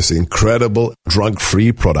if this incredible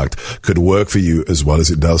drug-free product could work for you as well as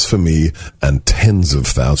it does for me and tens of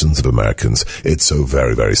thousands of Americans. It's so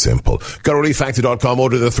very simple. Go to ReliefFactor.com,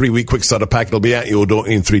 order the 3-week quick starter pack. It'll be at your door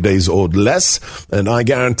in 3 days or less. And I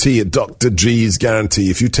guarantee it, Dr. G's guarantee,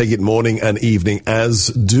 if you take it morning and evening, as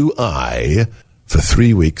do I, for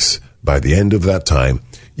 3 weeks, by the end of that time,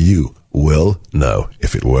 you will know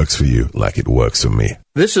if it works for you like it works for me.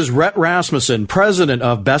 This is Rhett Rasmussen, president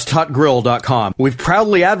of BestHotGrill.com. We've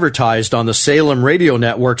proudly advertised on the Salem Radio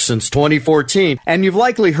Network since 2014, and you've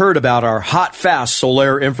likely heard about our hot, fast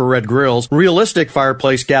Solaire infrared grills, realistic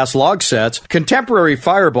fireplace gas log sets, contemporary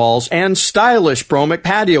fireballs, and stylish Bromic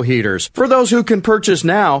patio heaters. For those who can purchase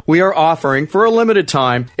now, we are offering, for a limited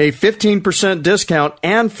time, a 15% discount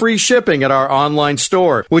and free shipping at our online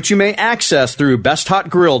store, which you may access through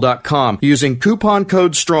BestHotGrill.com using coupon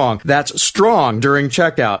code STRONG. That's STRONG during checkout.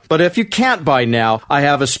 But if you can't buy now, I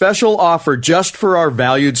have a special offer just for our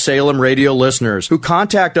valued Salem radio listeners who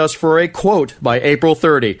contact us for a quote by April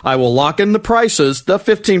 30. I will lock in the prices, the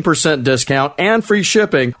 15% discount, and free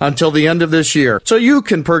shipping until the end of this year, so you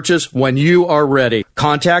can purchase when you are ready.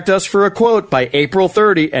 Contact us for a quote by April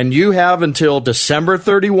 30, and you have until December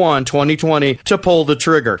 31, 2020 to pull the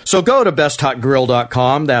trigger. So go to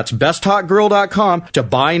BestHotGrill.com, that's BestHotGrill.com, to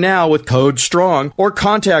buy now with code STRONG, or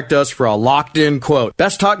contact us for a locked-in quote.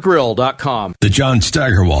 BestHotGrill.com. The John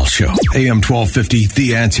Steigerwald Show, AM 1250,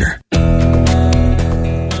 The Answer.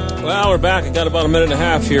 Well, we're back. I got about a minute and a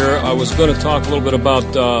half here. I was going to talk a little bit about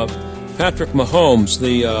Patrick Mahomes,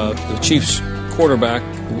 the Chiefs quarterback,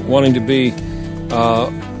 wanting to be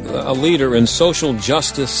a leader in social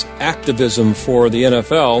justice activism for the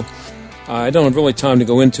NFL. I don't have really time to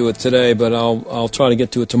go into it today, but I'll try to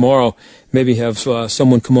get to it tomorrow. Maybe have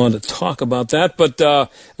someone come on to talk about that. But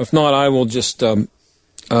if not, I will just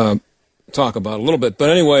talk about it a little bit. But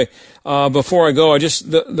anyway, before I go,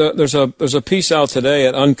 there's a piece out today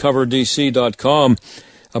at uncoverdc.com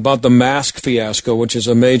about the mask fiasco, which is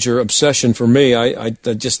a major obsession for me. I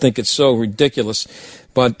just think it's so ridiculous.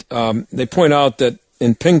 But they point out that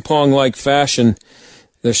in ping-pong-like fashion,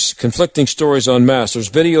 there's conflicting stories on masks. There's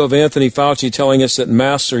video of Anthony Fauci telling us that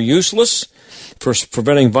masks are useless for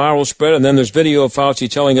preventing viral spread, and then there's video of Fauci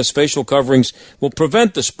telling us facial coverings will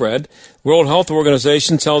prevent the spread. World Health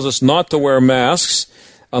Organization tells us not to wear masks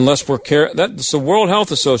unless we're that's the World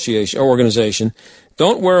Health Organization.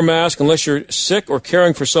 Don't wear a mask unless you're sick or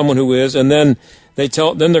caring for someone who is, and then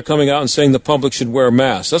they're coming out and saying the public should wear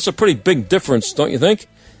masks. That's a pretty big difference, don't you think?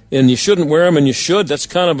 And you shouldn't wear them, and you should. That's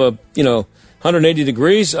kind of a 180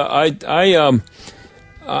 degrees. I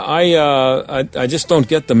just don't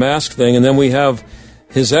get the mask thing. And then we have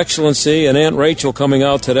His Excellency and Aunt Rachel coming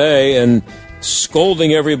out today and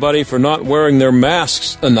scolding everybody for not wearing their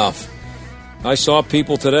masks enough. I saw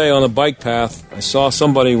people today on a bike path. I saw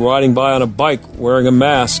somebody riding by on a bike wearing a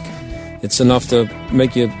mask. It's enough to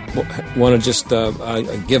make you want to just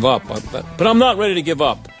give up. But I'm not ready to give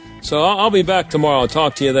up. So I'll be back tomorrow. I'll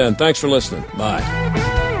talk to you then. Thanks for listening. Bye.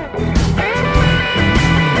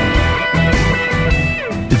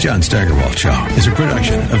 The John Steigerwald Show is a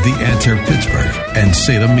production of The Answer Pittsburgh and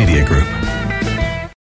Salem Media Group.